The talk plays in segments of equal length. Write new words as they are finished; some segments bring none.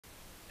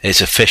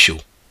It's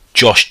official.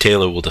 Josh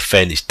Taylor will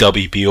defend his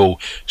WBO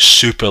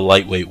Super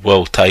Lightweight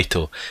World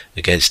title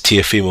against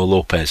Teofimo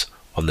Lopez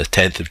on the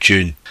 10th of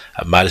June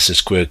at Madison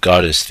Square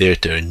Gardens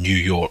Theatre in New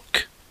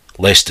York.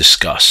 Let's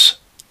discuss.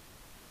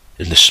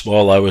 In the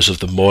small hours of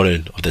the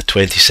morning of the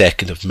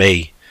 22nd of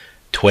May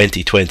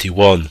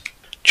 2021,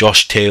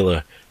 Josh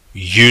Taylor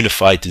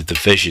unified the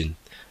division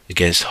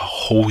against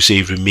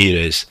Jose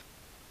Ramirez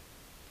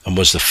and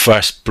was the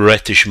first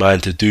British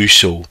man to do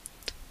so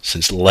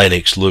since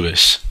Lennox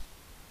Lewis.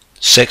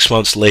 6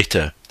 months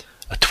later,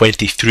 a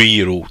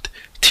 23-year-old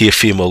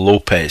Teofimo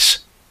Lopez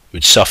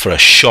would suffer a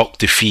shock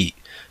defeat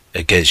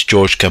against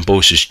George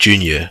Kambosos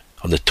Jr.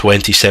 on the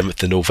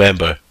 27th of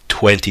November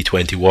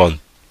 2021.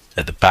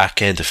 At the back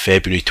end of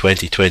February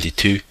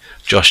 2022,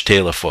 Josh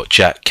Taylor fought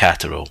Jack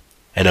Catterall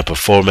in a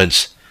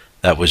performance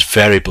that was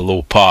very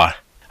below par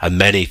and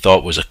many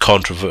thought was a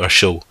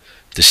controversial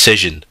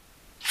decision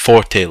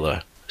for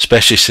Taylor,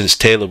 especially since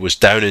Taylor was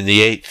down in the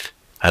 8th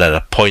and had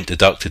a point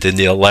deducted in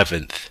the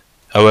 11th.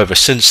 However,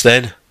 since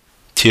then,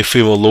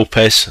 Teofimo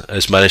Lopez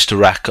has managed to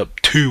rack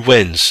up 2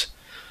 wins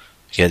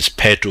against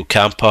Pedro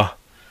Campa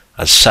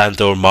and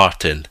Sandor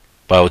Martin,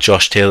 while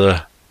Josh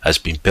Taylor has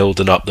been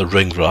building up the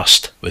ring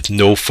rust with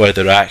no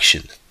further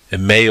action.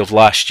 In May of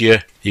last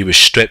year, he was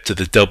stripped of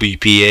the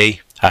WBA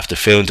after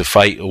failing to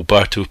fight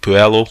Alberto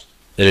Puello.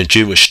 Then in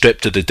June was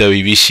stripped of the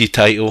WBC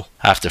title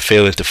after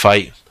failing to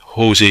fight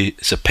Jose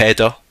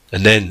Zepeda.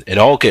 And then in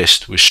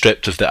August was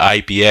stripped of the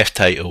IBF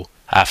title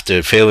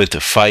after failing to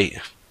fight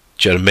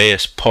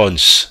Jeremias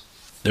Pons.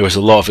 There was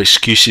a lot of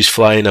excuses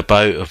flying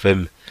about of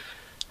him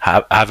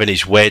having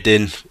his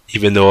wedding,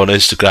 even though on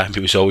Instagram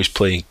he was always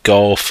playing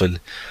golf and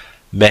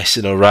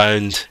messing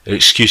around.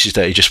 Excuses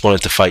that he just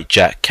wanted to fight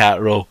Jack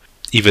Catterall,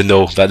 even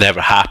though that never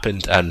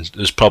happened, and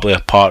there's probably a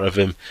part of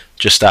him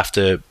just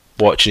after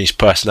watching his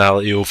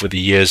personality over the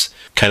years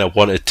kind of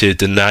wanted to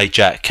deny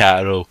Jack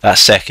Catterall that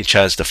second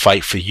chance to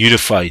fight for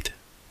Unified.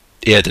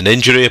 He had an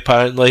injury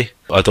apparently.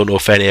 I don't know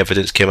if any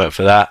evidence came out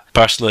for that.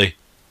 Personally,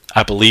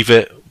 I believe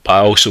it, but I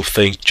also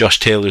think Josh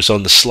Taylor's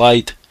on the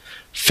slide,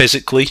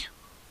 physically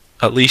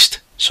at least,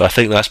 so I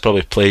think that's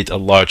probably played a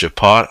larger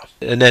part.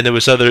 And then there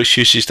was other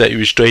excuses that he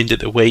was drained at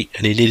the weight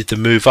and he needed to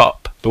move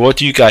up. But what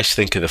do you guys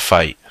think of the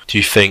fight? Do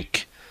you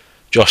think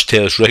Josh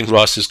Taylor's ring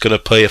rust is going to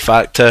play a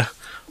factor?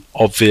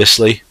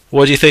 Obviously.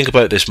 What do you think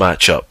about this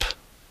matchup?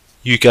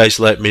 You guys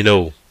let me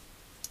know.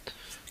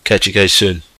 Catch you guys soon.